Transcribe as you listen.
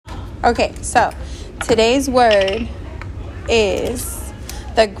Okay, so today's word is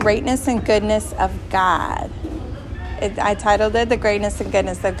the greatness and goodness of God. I titled it The Greatness and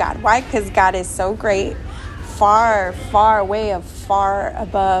Goodness of God. Why? Because God is so great, far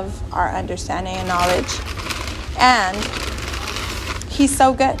above our understanding and knowledge. And He's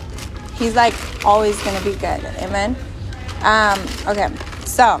so good. He's like always going to be good. Amen. Okay,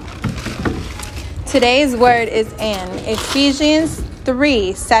 so today's word is in Ephesians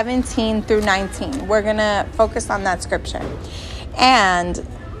 3:17 through 19. We're going to focus on that scripture. And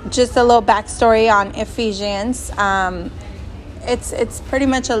just a little backstory on Ephesians. It's pretty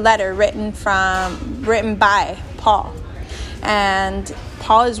much a letter written by Paul. And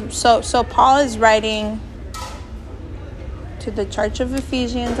Paul is writing to the church of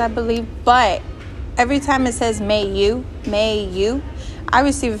Ephesians, I believe. But every time it says may you, I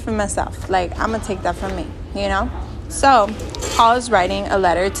receive it for myself. Like, I'm going to take that from me, you know? So, Paul is writing a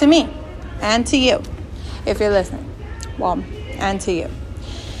letter to me and to you, if you're listening. Well, and to you.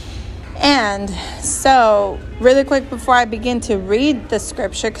 And so, really quick before I begin to read the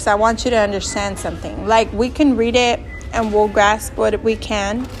scripture, because I want you to understand something. Like, we can read it and we'll grasp what we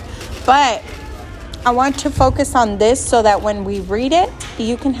can. But I want to focus on this so that when we read it,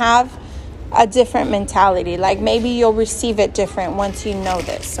 you can have a different mentality. Like, maybe you'll receive it different once you know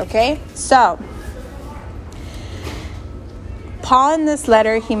this, okay? So, Paul in this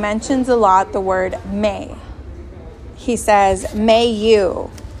letter, he mentions a lot the word may. He says, may you.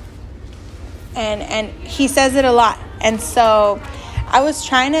 And he says it a lot. And so I was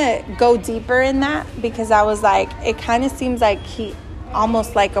trying to go deeper in that because I was like, it kind of seems like he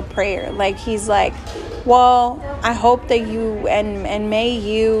almost like a prayer. Like he's like, well, I hope that you and may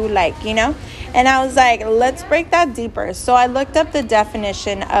you, like, you know. And I was like, let's break that deeper. So I looked up the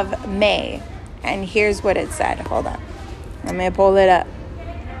definition of may. And here's what it said. Hold on. I'm going to pull it up.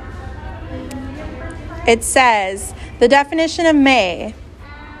 It says, the definition of may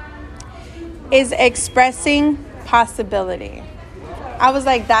is expressing possibility. I was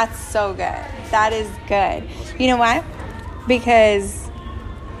like, that's so good. That is good. You know why? Because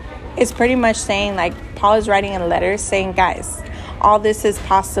it's pretty much saying, like, Paul is writing a letter saying, guys, all this is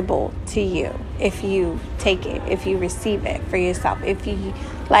possible to you if you take it, if you receive it for yourself, if you,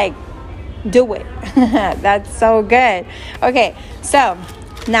 like, do it. That's so good. Okay, so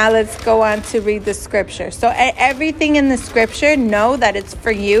now let's go on to read the scripture. So everything in the scripture, know that it's for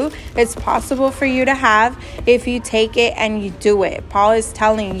you. It's possible for you to have if you take it and you do it. Paul is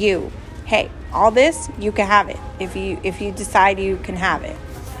telling you, hey, all this, you can have it. If you decide you can have it.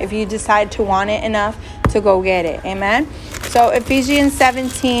 If you decide to want it enough to go get it. Amen. So Ephesians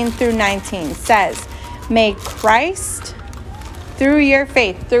 17 through 19 says, may Christ, through your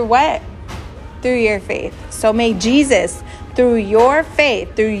faith, through what? Through your faith. So may Jesus, through your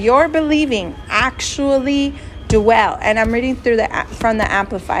faith, through your believing, actually dwell. And I'm reading from the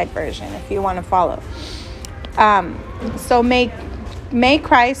Amplified version, if you want to follow. So may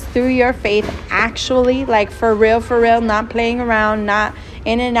Christ, through your faith, actually, like for real, not playing around, not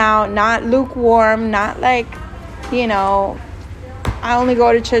in and out, not lukewarm, not like, you know, I only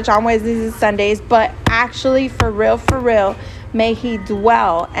go to church on Wednesdays and Sundays, but actually for real, may he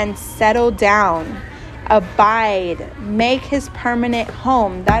dwell and settle down, abide, make his permanent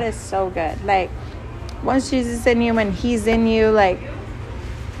home. That is so good. Like, once Jesus is in you and he's in you, like,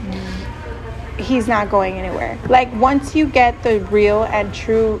 he's not going anywhere. Like, once you get the real and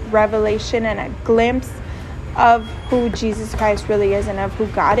true revelation and a glimpse of who Jesus Christ really is and of who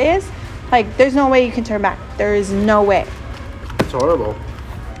God is, like, there's no way you can turn back. There is no way. It's horrible.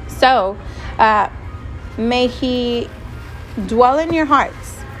 So, may he dwell in your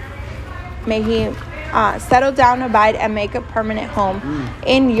hearts. May he settle down, abide, and make a permanent home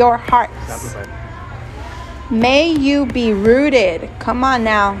in your hearts. May you be rooted. Come on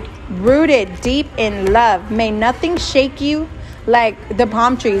now. Rooted deep in love. May nothing shake you like the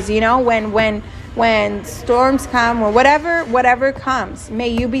palm trees, you know, when storms come or whatever comes. May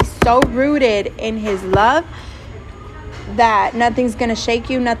you be so rooted in his love that nothing's going to shake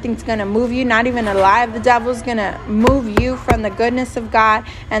you, nothing's going to move you, not even a lie of the devil's going to move you from the goodness of God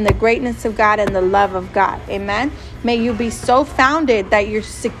and the greatness of God and the love of God. Amen. May you be so founded that you're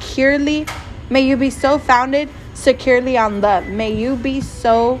securely on love. May you be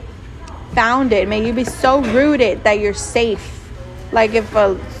so founded, may you be so rooted that you're safe. Like if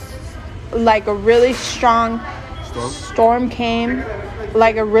a really strong storm came,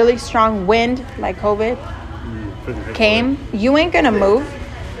 like a really strong wind, like COVID came, you ain't gonna move.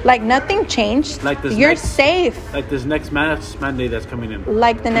 Like nothing changed. Like this You're next- safe. Like this next mask mandate that's coming in.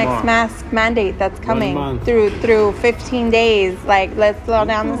 Like the next Tomorrow. mask mandate that's coming month. through 15 days. Like, let's slow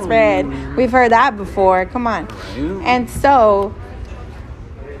down the spread. We've heard that before. Come on. Yeah. And so,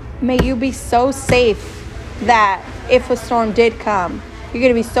 may you be so safe that if a storm did come, you're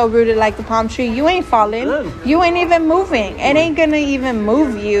going to be so rooted like the palm tree. You ain't falling. Good. You ain't even moving. It ain't going to even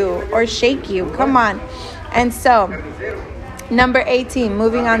move you or shake you. Come on. And so, number 18,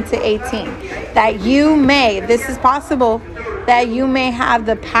 moving on to 18. That you may, this is possible, that you may have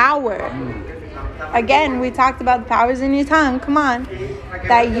the power. Again, we talked about the powers in your tongue. Come on.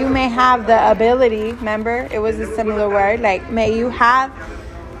 That you may have the ability. Remember, it was a similar word. Like, may you have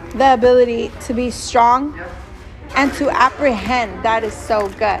the ability to be strong and to apprehend. That is so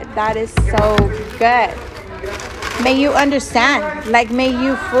good. That is so good. May you understand. Like, may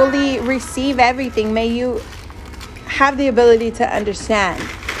you fully receive everything. May you have the ability to understand,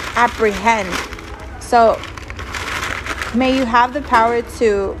 apprehend. So, may you have the power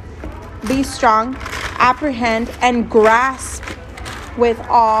to be strong, apprehend, and grasp with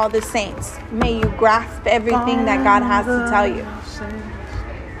all the saints. May you grasp everything that God has to tell you.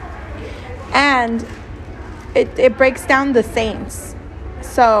 And it breaks down the saints.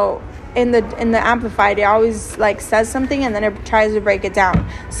 So in the Amplified, it always like says something and then it tries to break it down.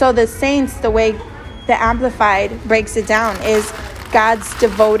 So the saints, the way the Amplified breaks it down is God's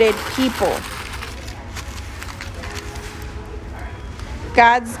devoted people.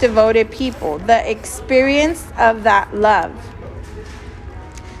 God's devoted people. The experience of that love.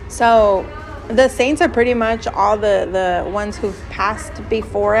 So the saints are pretty much all the ones who've passed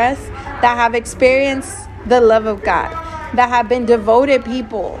before us that have experienced the love of God, that have been devoted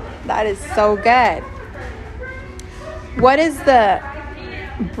people. That is so good. What is the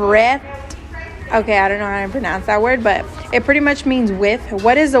breadth? Okay, I don't know how to pronounce that word, but it pretty much means width.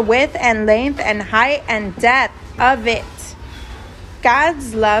 What is the width and length and height and depth of it?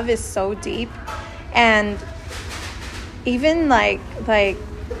 God's love is so deep, and even like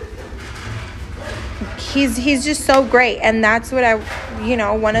he's just so great. And that's what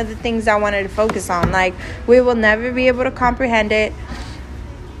one of the things I wanted to focus on. Like, we will never be able to comprehend it,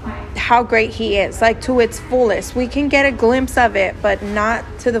 how great he is, like to its fullest. We can get a glimpse of it, but not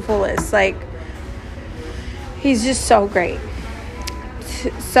to the fullest. Like, he's just so great.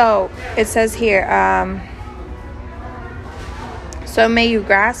 So it says here, so may you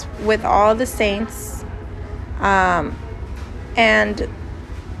grasp with all the saints, and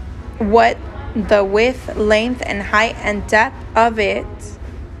what the width, length, and height and depth of it,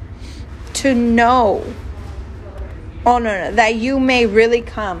 to know. Oh, no, that you may really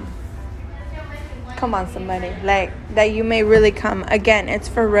come. Come on, somebody. Like, that you may really come. Again, it's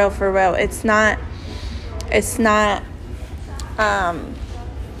for real, for real. It's not, it's not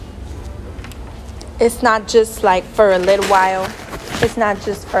just like for a little while. It's not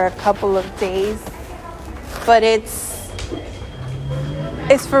just for a couple of days. But it's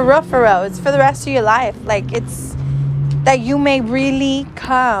for real, for real. It's for the rest of your life. Like, it's that you may really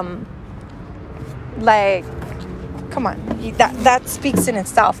come. Like, come on. That speaks in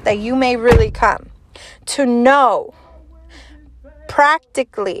itself. That you may really come. To know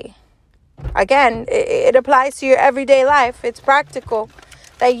practically. Again, it applies to your everyday life. It's practical.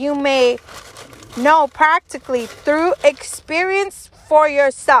 That you may know practically through experience for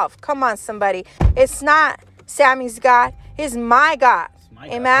yourself. Come on, somebody. It's not Sammy's God. It's my God.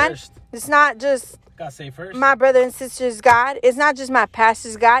 Amen. It's not just my brother and sister's God. It's not just my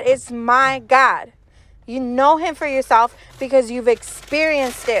pastor's God. It's my God. You know him for yourself because you've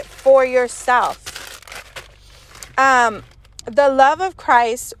experienced it for yourself. The love of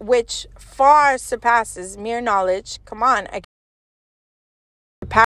Christ, which far surpasses mere knowledge. Come on.